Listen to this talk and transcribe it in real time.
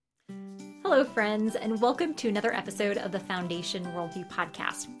Hello, friends, and welcome to another episode of the Foundation Worldview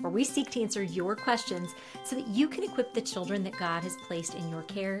Podcast, where we seek to answer your questions so that you can equip the children that God has placed in your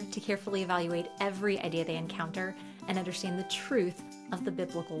care to carefully evaluate every idea they encounter and understand the truth of the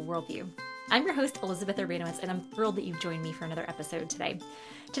biblical worldview. I'm your host, Elizabeth Urbanowitz, and I'm thrilled that you've joined me for another episode today.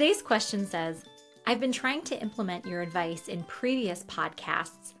 Today's question says, I've been trying to implement your advice in previous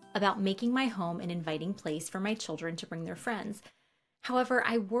podcasts about making my home an inviting place for my children to bring their friends. However,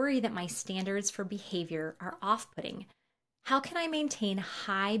 I worry that my standards for behavior are off-putting. How can I maintain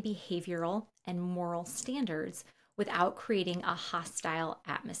high behavioral and moral standards without creating a hostile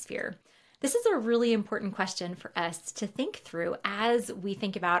atmosphere? This is a really important question for us to think through as we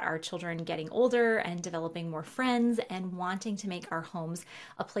think about our children getting older and developing more friends and wanting to make our homes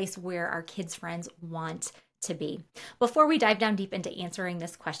a place where our kids' friends want to be. Before we dive down deep into answering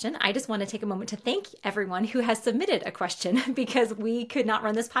this question, I just want to take a moment to thank everyone who has submitted a question because we could not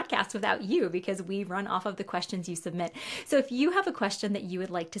run this podcast without you because we run off of the questions you submit. So if you have a question that you would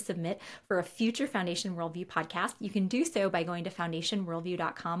like to submit for a future Foundation Worldview podcast, you can do so by going to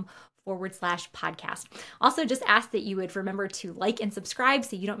foundationworldview.com/podcast. Also, just ask that you would remember to like and subscribe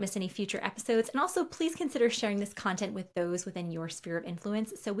so you don't miss any future episodes. And also, please consider sharing this content with those within your sphere of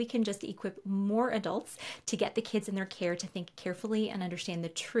influence so we can just equip more adults to get the kids in their care to think carefully and understand the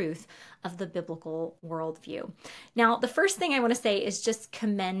truth of the biblical worldview. Now, the first thing I want to say is just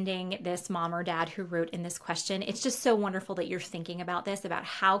commending this mom or dad who wrote in this question. It's just so wonderful that you're thinking about this, about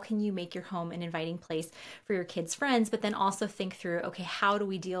how can you make your home an inviting place for your kids' friends, but then also think through, okay, how do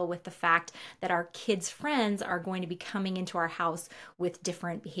we deal with the fact that our kids' friends are going to be coming into our house with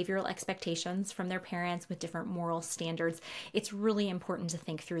different behavioral expectations from their parents, with different moral standards. It's really important to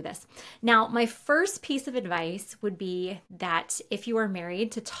think through this. Now, my first piece of advice would be that if you are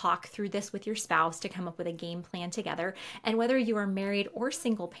married, to talk through this with your spouse to come up with a game plan together. And whether you are married or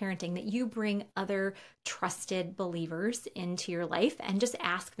single parenting, that you bring other trusted believers into your life and just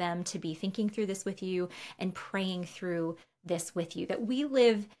ask them to be thinking through this with you and praying through this with you. That we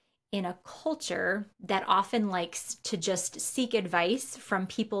live in a culture that often likes to just seek advice from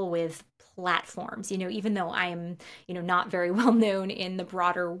people with platforms. Even though I'm, not very well known in the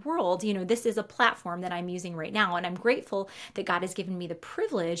broader world, this is a platform that I'm using right now. And I'm grateful that God has given me the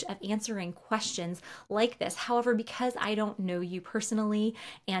privilege of answering questions like this. However, because I don't know you personally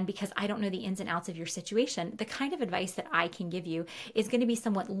and because I don't know the ins and outs of your situation, the kind of advice that I can give you is going to be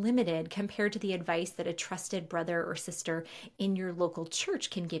somewhat limited compared to the advice that a trusted brother or sister in your local church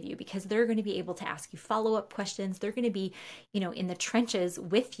can give you, because they're going to be able to ask you follow-up questions. They're going to be, in the trenches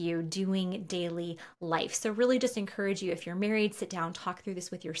with you doing daily life. So really just encourage you, if you're married, sit down, talk through this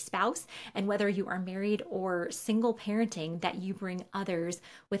with your spouse, and whether you are married or single parenting, that you bring others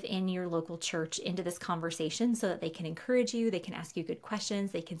within your local church into this conversation so that they can encourage you, they can ask you good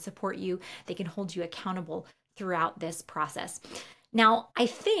questions, they can support you, they can hold you accountable throughout this process. Now, I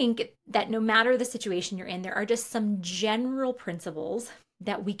think that no matter the situation you're in, there are just some general principles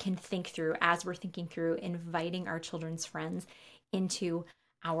that we can think through as we're thinking through inviting our children's friends into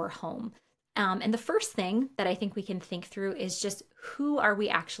our home. And the first thing that I think we can think through is just, who are we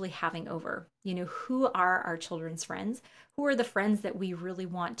actually having over? Who are our children's friends? Who are the friends that we really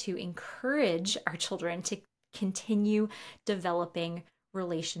want to encourage our children to continue developing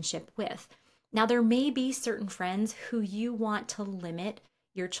relationship with? Now, there may be certain friends who you want to limit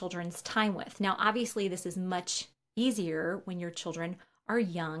your children's time with. Now, obviously, this is much easier when your children are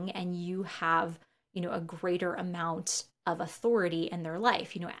young and you have, a greater amount of authority in their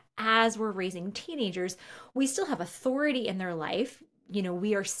life. As we're raising teenagers, we still have authority in their life.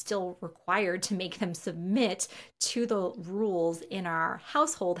 We are still required to make them submit to the rules in our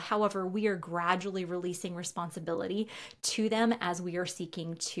household. However, we are gradually releasing responsibility to them as we are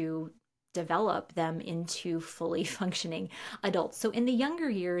seeking to develop them into fully functioning adults. So in the younger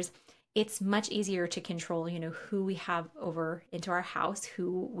years, it's much easier to control, who we have over into our house,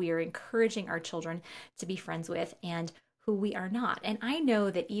 who we are encouraging our children to be friends with, and who we are not. And I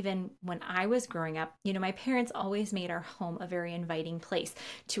know that even when I was growing up, my parents always made our home a very inviting place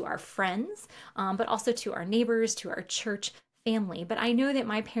to our friends, but also to our neighbors, to our church family. But I know that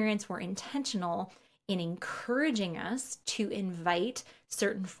my parents were intentional in encouraging us to invite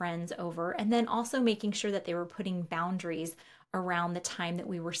certain friends over, and then also making sure that they were putting boundaries around the time that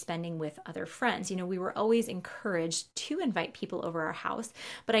we were spending with other friends. We were always encouraged to invite people over our house,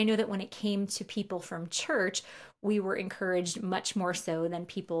 but I know that when it came to people from church, we were encouraged much more so than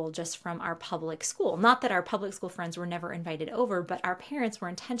people just from our public school. Not that our public school friends were never invited over, but our parents were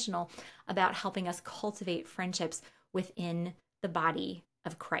intentional about helping us cultivate friendships within the body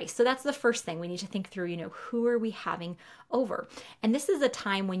of Christ. So that's the first thing we need to think through, who are we having over? And this is a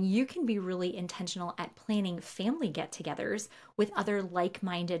time when you can be really intentional at planning family get-togethers with other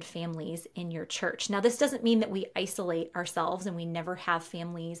like-minded families in your church. Now, this doesn't mean that we isolate ourselves and we never have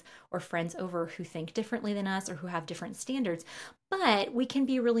families or friends over who think differently than us or who have different standards, but we can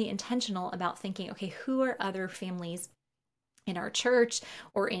be really intentional about thinking, okay, who are other families in our church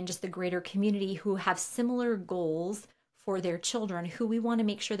or in just the greater community who have similar goals for their children, who we want to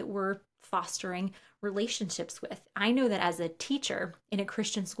make sure that we're fostering relationships with. I know that as a teacher in a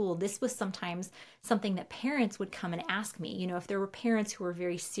Christian school, this was sometimes something that parents would come and ask me. If there were parents who were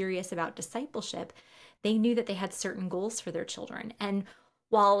very serious about discipleship, they knew that they had certain goals for their children. And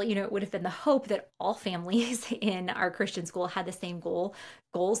while, it would have been the hope that all families in our Christian school had the same goals,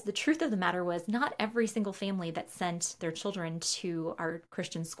 the truth of the matter was not every single family that sent their children to our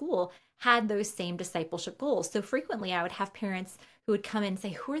Christian school had those same discipleship goals. So frequently I would have parents who would come in and say,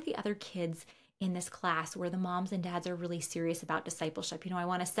 who are the other kids in this class where the moms and dads are really serious about discipleship? I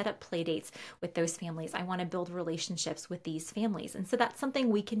want to set up play dates with those families. I want to build relationships with these families. And so that's something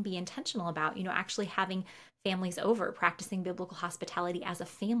we can be intentional about, actually having families over, practicing biblical hospitality as a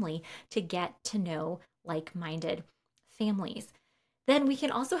family to get to know like-minded families. Then we can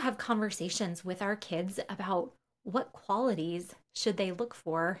also have conversations with our kids about what qualities should they look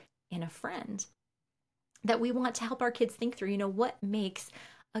for in a friend, that we want to help our kids think through, what makes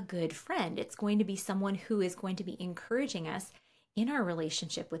a good friend. It's going to be someone who is going to be encouraging us in our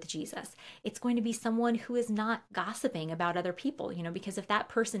relationship with Jesus. It's going to be someone who is not gossiping about other people, because if that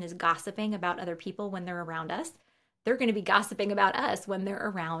person is gossiping about other people when they're around us, they're going to be gossiping about us when they're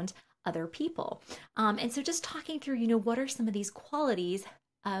around other people. And so just talking through, what are some of these qualities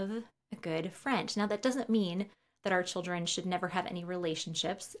of a good friend? Now, that doesn't mean that our children should never have any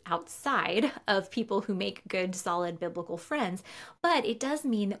relationships outside of people who make good, solid biblical friends, but it does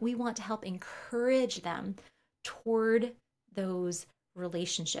mean that we want to help encourage them toward those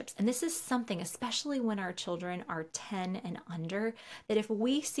relationships. And this is something, especially when our children are 10 and under, that if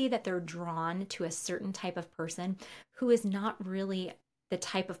we see that they're drawn to a certain type of person who is not really the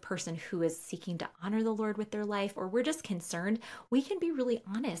type of person who is seeking to honor the Lord with their life, or we're just concerned, we can be really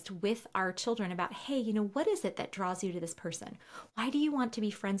honest with our children about, hey, what is it that draws you to this person? Why do you want to be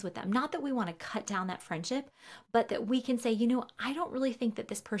friends with them? Not that we want to cut down that friendship, but that we can say, I don't really think that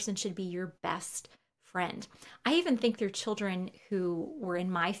this person should be your best friend. I even think through children who were in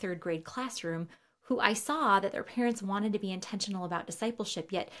my third grade classroom who I saw that their parents wanted to be intentional about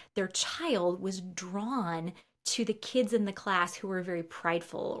discipleship, yet their child was drawn to the kids in the class who were very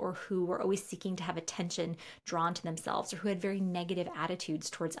prideful or who were always seeking to have attention drawn to themselves or who had very negative attitudes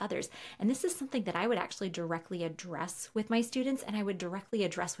towards others. And this is something that I would actually directly address with my students, and I would directly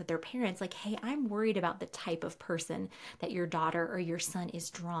address with their parents, like, hey, I'm worried about the type of person that your daughter or your son is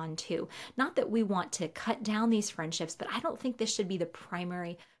drawn to. Not that we want to cut down these friendships, but I don't think this should be the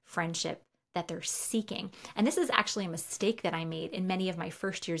primary friendship that they're seeking. And this is actually a mistake that I made in many of my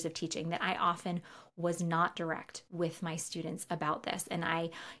first years of teaching, that I often was not direct with my students about this. And I,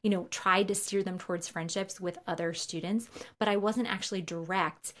 tried to steer them towards friendships with other students, but I wasn't actually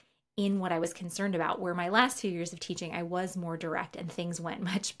direct in what I was concerned about. Where my last few years of teaching, I was more direct and things went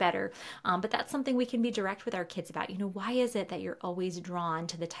much better. But that's something we can be direct with our kids about. Why is it that you're always drawn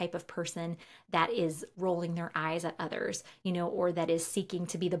to the type of person that is rolling their eyes at others, or that is seeking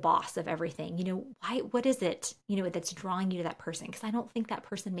to be the boss of everything? What is it, that's drawing you to that person? Because I don't think that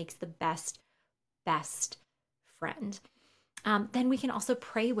person makes the best friend. Then we can also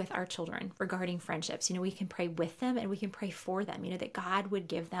pray with our children regarding friendships. We can pray with them and we can pray for them, that God would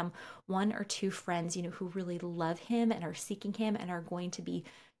give them one or two friends, who really love him and are seeking him and are going to be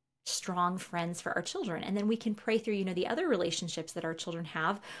strong friends for our children. And then we can pray through, the other relationships that our children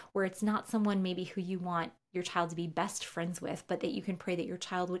have, where it's not someone maybe who you want your child to be best friends with, but that you can pray that your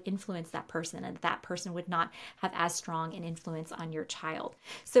child would influence that person and that person would not have as strong an influence on your child.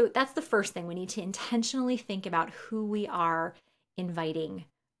 So that's the first thing. We need to intentionally think about who we are inviting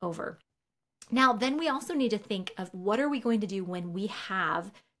over. Now, then we also need to think of what are we going to do when we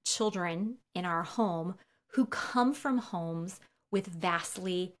have children in our home who come from homes with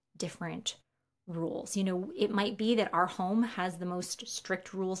vastly different rules. It might be that our home has the most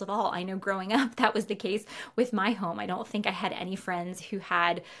strict rules of all. I know growing up, that was the case with my home. I don't think I had any friends who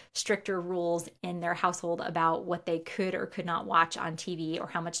had stricter rules in their household about what they could or could not watch on TV, or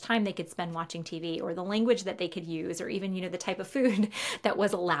how much time they could spend watching TV, or the language that they could use, or even, the type of food that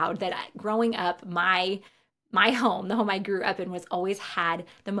was allowed. That growing up, my my home, the home I grew up in, was always had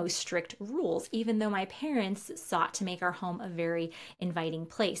the most strict rules, even though my parents sought to make our home a very inviting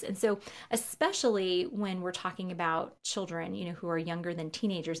place. And so, especially when we're talking about children, who are younger than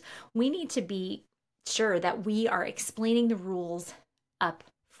teenagers, we need to be sure that we are explaining the rules up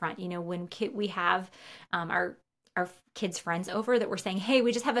front. When we have our kids' friends over, that we're saying, hey,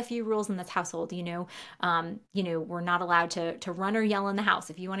 we just have a few rules in this household. We're not allowed to run or yell in the house.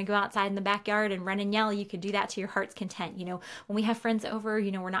 If you want to go outside in the backyard and run and yell, you could do that to your heart's content. When we have friends over,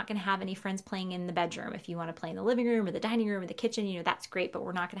 we're not going to have any friends playing in the bedroom. If you want to play in the living room or the dining room or the kitchen, that's great, but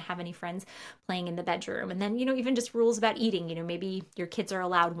we're not going to have any friends playing in the bedroom. And then, even just rules about eating. Maybe your kids are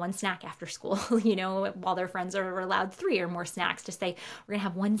allowed one snack after school, while their friends are allowed 3 or more snacks. To say we're going to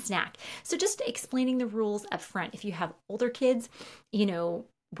have one snack. So just explaining the rules up front. If you have older kids,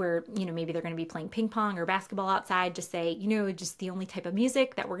 where, maybe they're going to be playing ping pong or basketball outside, just say, just the only type of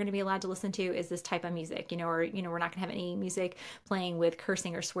music that we're going to be allowed to listen to is this type of music, or, we're not going to have any music playing with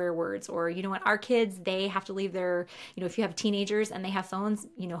cursing or swear words, or, what, our kids, they have to leave their, if you have teenagers and they have phones,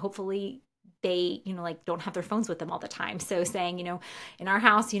 hopefully they, don't have their phones with them all the time. So saying, in our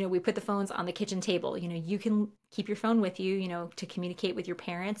house, we put the phones on the kitchen table. You can keep your phone with you, to communicate with your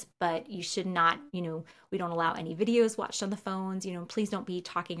parents, but you should not, we don't allow any videos watched on the phones. Please don't be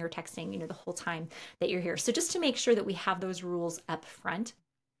talking or texting, the whole time that you're here. So just to make sure that we have those rules up front.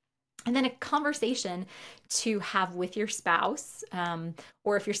 And then a conversation to have with your spouse,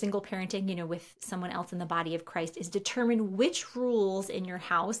 or if you're single parenting, with someone else in the body of Christ, is determine which rules in your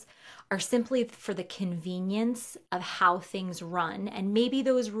house are simply for the convenience of how things run. And maybe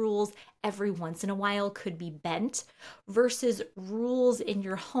those rules every once in a while could be bent, versus rules in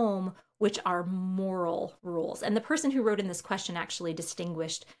your home which are moral rules. And the person who wrote in this question actually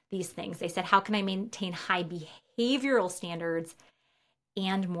distinguished these things. They said, how can I maintain high behavioral standards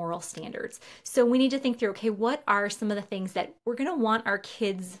and moral standards? So we need to think through, okay, what are some of the things that we're going to want our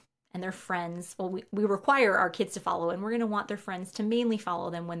kids and their friends, well, we require our kids to follow, and we're going to want their friends to mainly follow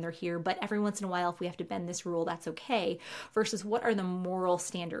them when they're here, but every once in a while, if we have to bend this rule, that's okay, versus what are the moral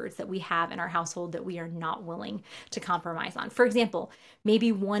standards that we have in our household that we are not willing to compromise on. For example,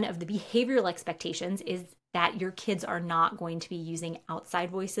 maybe one of the behavioral expectations is that your kids are not going to be using outside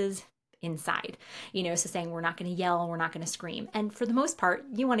voices inside, so saying we're not going to yell, we're not going to scream. And for the most part,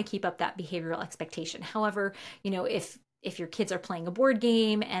 you want to keep up that behavioral expectation. However, if your kids are playing a board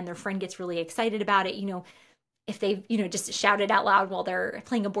game and their friend gets really excited about it, if they, just shout it out loud while they're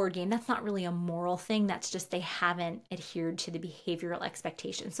playing a board game, that's not really a moral thing. That's just they haven't adhered to the behavioral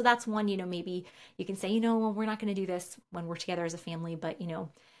expectation. So that's one, maybe you can say, well, we're not going to do this when we're together as a family, but,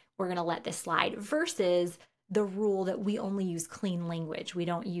 we're going to let this slide, versus the rule that we only use clean language. We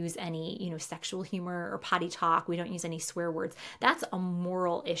don't use any, sexual humor or potty talk. We don't use any swear words. That's a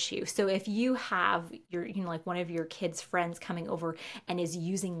moral issue. So if you have your, like one of your kids' friends coming over and is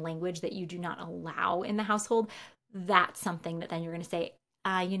using language that you do not allow in the household, that's something that then you're going to say,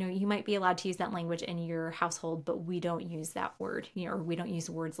 you might be allowed to use that language in your household, but we don't use that word, or we don't use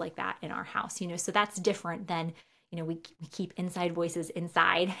words like that in our house, so that's different than, we keep inside voices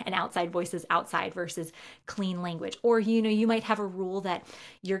inside and outside voices outside, versus clean language. Or, you might have a rule that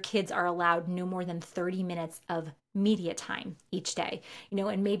your kids are allowed no more than 30 minutes of media time each day,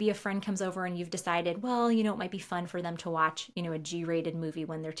 and maybe a friend comes over and you've decided, well, it might be fun for them to watch, a G-rated movie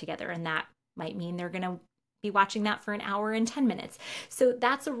when they're together. And that might mean they're going to be watching that for an hour and 10 minutes. So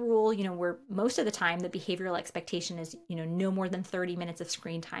that's a rule, where most of the time the behavioral expectation is, no more than 30 minutes of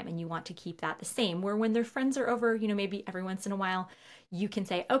screen time. And you want to keep that the same, where when their friends are over, maybe every once in a while, you can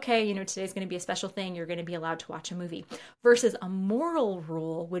say, okay, today's going to be a special thing. You're going to be allowed to watch a movie. Versus a moral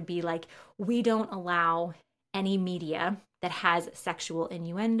rule would be like, we don't allow any media that has sexual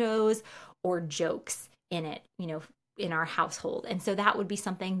innuendos or jokes in it, in our household. And so that would be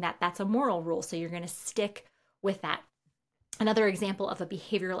something that's a moral rule. So you're going to stick with that. Another example of a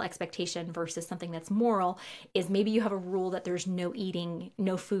behavioral expectation versus something that's moral is maybe you have a rule that there's no eating,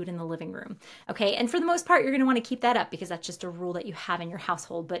 no food in the living room. Okay. And for the most part, you're going to want to keep that up because that's just a rule that you have in your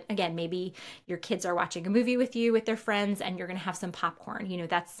household. But again, maybe your kids are watching a movie with you, with their friends, and you're going to have some popcorn.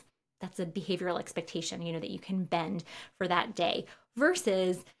 That's a behavioral expectation, that you can bend for that day.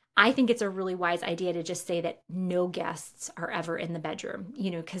 Versus, I think it's a really wise idea to just say that no guests are ever in the bedroom,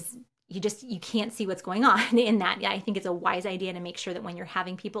 because you can't see what's going on in that. Yeah, I think it's a wise idea to make sure that when you're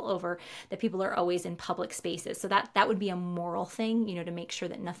having people over, that people are always in public spaces. So that would be a moral thing, to make sure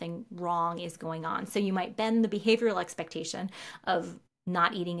that nothing wrong is going on. So you might bend the behavioral expectation of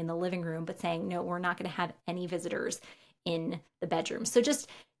not eating in the living room, but saying, no, we're not going to have any visitors in the bedroom. So just,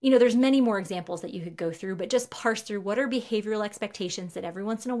 there's many more examples that you could go through, but just parse through what are behavioral expectations that every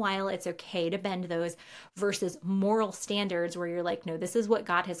once in a while it's okay to bend those versus moral standards where you're like, no, this is what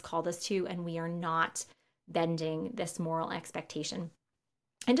God has called us to, and we are not bending this moral expectation.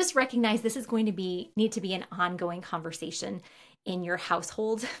 And just recognize this is going to need to be an ongoing conversation in your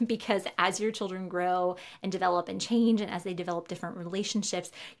household, because as your children grow and develop and change, and as they develop different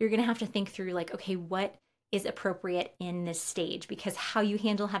relationships, you're going to have to think through like, okay, what is appropriate in this stage? Because how you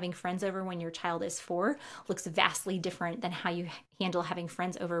handle having friends over when your child is 4 looks vastly different than how you handle having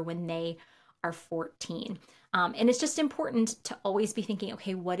friends over when they are 14. And it's just important to always be thinking,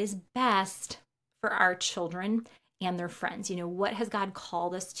 okay, what is best for our children and their friends? What has God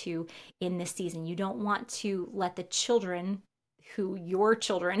called us to in this season? You don't want to let the children who your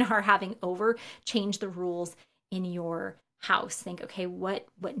children are having over change the rules in your house. Think, okay, what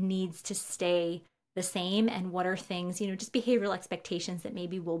needs to stay the same, and what are things, just behavioral expectations that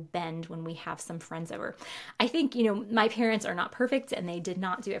maybe will bend when we have some friends over. I think, my parents are not perfect, and they did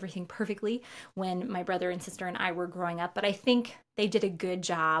not do everything perfectly when my brother and sister and I were growing up, but I think they did a good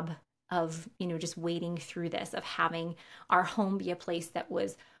job of, just wading through this, of having our home be a place that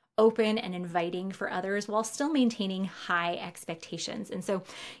was open and inviting for others while still maintaining high expectations. And so,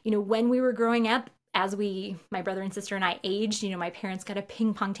 when we were growing up, as my brother and sister and I aged, my parents got a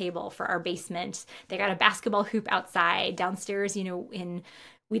ping pong table for our basement. They got a basketball hoop outside. Downstairs,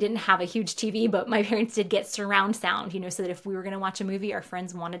 we didn't have a huge TV, but my parents did get surround sound, so that if we were going to watch a movie, our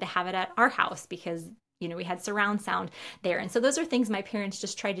friends wanted to have it at our house because we had surround sound there. And so those are things my parents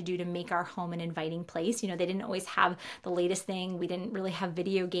just tried to do to make our home an inviting place. They didn't always have the latest thing. We didn't really have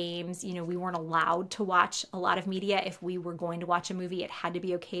video games. We weren't allowed to watch a lot of media. If we were going to watch a movie, it had to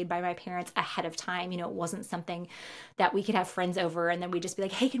be okayed by my parents ahead of time. It wasn't something that we could have friends over and then we'd just be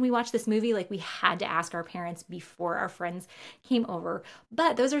like, hey, can we watch this movie? Like, we had to ask our parents before our friends came over.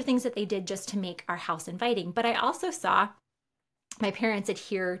 But those are things that they did just to make our house inviting. But I also saw my parents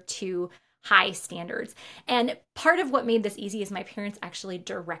adhere to high standards. And part of what made this easy is my parents actually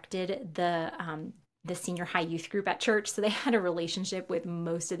directed the senior high youth group at church. So they had a relationship with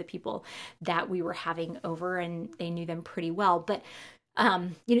most of the people that we were having over, and they knew them pretty well. But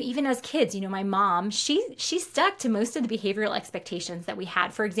even as kids, my mom, she stuck to most of the behavioral expectations that we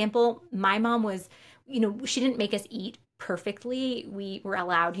had. For example, my mom was, she didn't make us eat perfectly. We were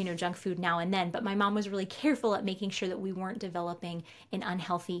allowed, junk food now and then, but my mom was really careful at making sure that we weren't developing an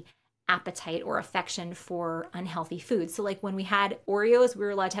unhealthy appetite or affection for unhealthy food. So like when we had Oreos, we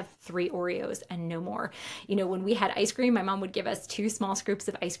were allowed to have 3 Oreos and no more. When we had ice cream, my mom would give us 2 small scoops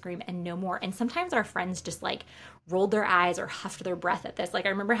of ice cream and no more. And sometimes our friends just like rolled their eyes or huffed their breath at this. Like I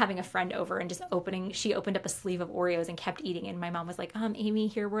remember having a friend over and she opened up a sleeve of Oreos and kept eating. And my mom was like, Amy,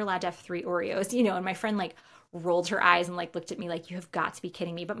 here, we're allowed to have 3 Oreos, and my friend like rolled her eyes and like looked at me like, you have got to be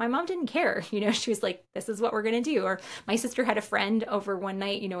kidding me. But my mom didn't care. She was like, this is what we're going to do. Or my sister had a friend over one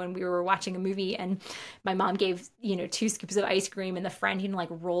night, when we were watching a movie, and my mom gave, 2 scoops of ice cream, and the friend, like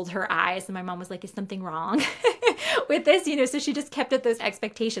rolled her eyes. And my mom was like, is something wrong with this? So she just kept up those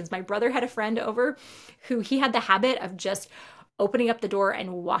expectations. My brother had a friend over who he had the habit of just opening up the door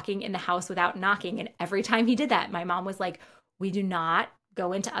and walking in the house without knocking. And every time he did that, my mom was like, we do not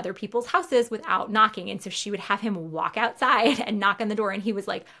go into other people's houses without knocking. And so she would have him walk outside and knock on the door. And he was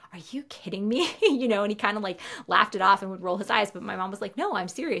like, are you kidding me? And he kind of like laughed it off and would roll his eyes. But my mom was like, no, I'm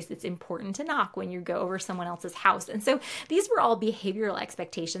serious. It's important to knock when you go over someone else's house. And so these were all behavioral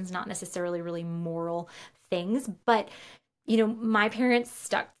expectations, not necessarily really moral things. But, my parents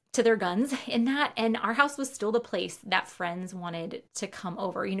stuck to their guns in that. And our house was still the place that friends wanted to come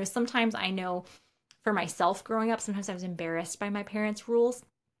over. Sometimes I know for myself growing up, sometimes I was embarrassed by my parents' rules.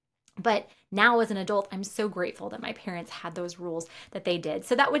 But now as an adult, I'm so grateful that my parents had those rules that they did.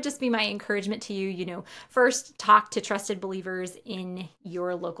 So that would just be my encouragement to you. First, talk to trusted believers in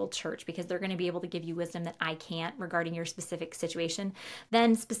your local church, because they're going to be able to give you wisdom that I can't regarding your specific situation.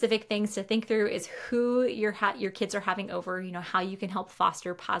 Then specific things to think through is who your kids are having over, how you can help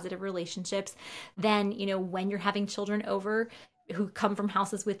foster positive relationships. Then, when you're having children over who come from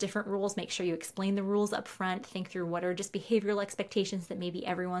houses with different rules, make sure you explain the rules up front. Think through what are just behavioral expectations that maybe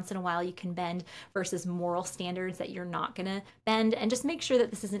every once in a while you can bend versus moral standards that you're not going to bend. And just make sure that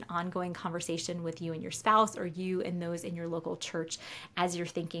this is an ongoing conversation with you and your spouse, or you and those in your local church, as you're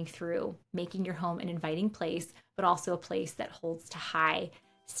thinking through making your home an inviting place, but also a place that holds to high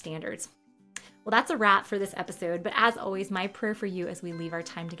standards. Well, that's a wrap for this episode, but as always, my prayer for you as we leave our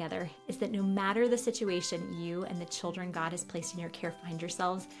time together is that no matter the situation you and the children God has placed in your care find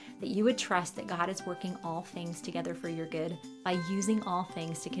yourselves, that you would trust that God is working all things together for your good by using all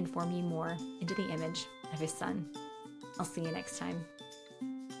things to conform you more into the image of His Son. I'll see you next time.